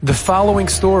The following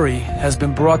story has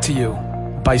been brought to you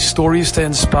by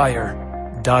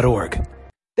StoriesToInspire.org.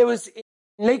 There was in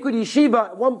Lakewood Yeshiva,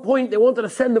 at one point they wanted to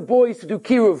send the boys to do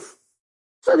Kiruv.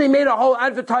 So they made a whole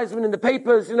advertisement in the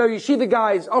papers, Yeshiva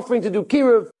guys offering to do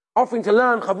Kiruv, offering to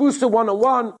learn Chavusa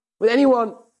one-on-one with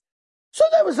anyone. So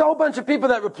there was a whole bunch of people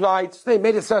that replied. So they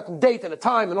made a certain date and a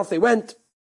time and off they went.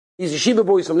 These Yeshiva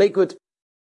boys from Lakewood.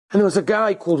 And there was a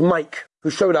guy called Mike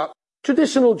who showed up.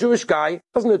 Traditional Jewish guy,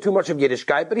 doesn't know too much of Yiddish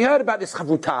guy, but he heard about this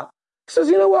Chavuta. He says,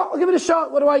 you know what, I'll give it a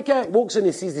shot, what do I care? He walks in,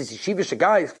 he sees these Yeshivish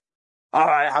guys.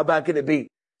 Alright, how bad can it be?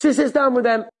 So he sits down with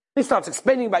them, he starts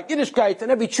explaining about Yiddishkeit,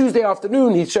 and every Tuesday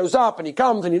afternoon he shows up and he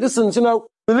comes and he listens,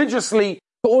 religiously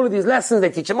to all of these lessons. They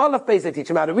teach him Aleph Beis, they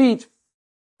teach him how to read.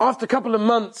 After a couple of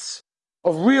months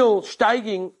of real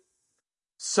steiging,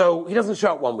 so he doesn't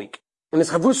show up one week. And his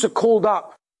Chavusa called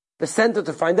up the center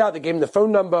to find out. They gave him the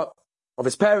phone number of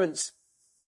his parents,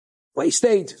 where he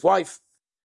stayed, his wife.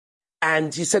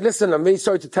 And he said, listen, I'm really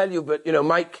sorry to tell you, but,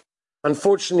 Mike,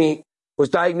 unfortunately, was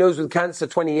diagnosed with cancer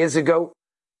 20 years ago.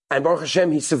 And Baruch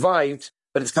Hashem, he survived,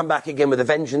 but it's come back again with a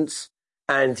vengeance.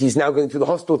 And he's now going through the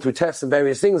hospital through tests and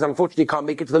various things. Unfortunately, he can't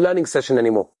make it to the learning session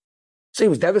anymore. So he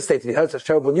was devastated. He heard such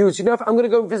terrible news. I'm going to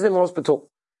go and visit him in the hospital.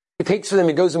 He takes for them,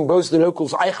 he goes and goes to the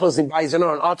locals, Eichels, and buys an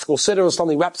article, sitter or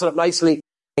something, wraps it up nicely,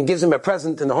 and gives him a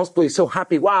present in the hospital. He's so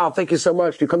happy. Wow, thank you so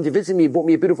much. You come to visit me. You bought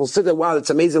me a beautiful sitter. Wow, that's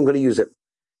amazing. I'm going to use it.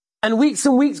 And weeks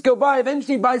go by.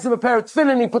 Eventually he buys him a pair of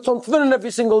tefillin. He puts on tefillin every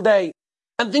single day.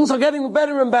 And things are getting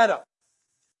better and better.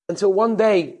 Until one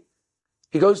day,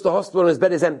 he goes to the hospital and his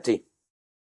bed is empty.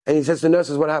 And he says to the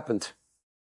nurses, what happened?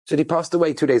 He said, he passed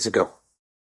away 2 days ago.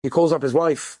 He calls up his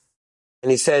wife.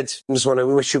 And he said, I just want to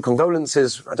wish you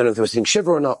condolences. I don't know if they were saying shiva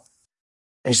or not.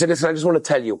 And she said, listen, I just want to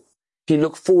tell you. He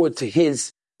looked forward to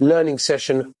his learning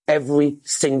session every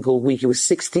single week. He was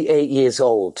 68 years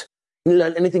old. He didn't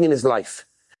learn anything in his life.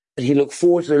 But he looked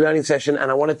forward to the learning session, and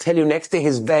I want to tell you, next to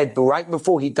his bed, but right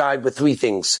before he died, were three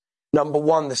things. Number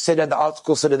one, the sitter, the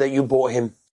article sitter that you bought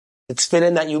him. The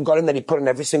tefillin that you got him, that he put on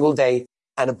every single day,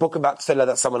 and a book about tefillah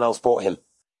that someone else bought him.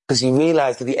 Because he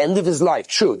realized at the end of his life,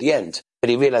 true, the end, but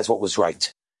he realized what was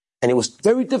right. And it was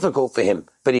very difficult for him,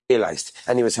 but he realized,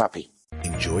 and he was happy.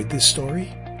 Enjoyed this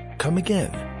story? Come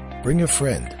again. Bring a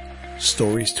friend.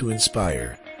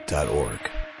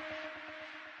 StoriesToInspire.org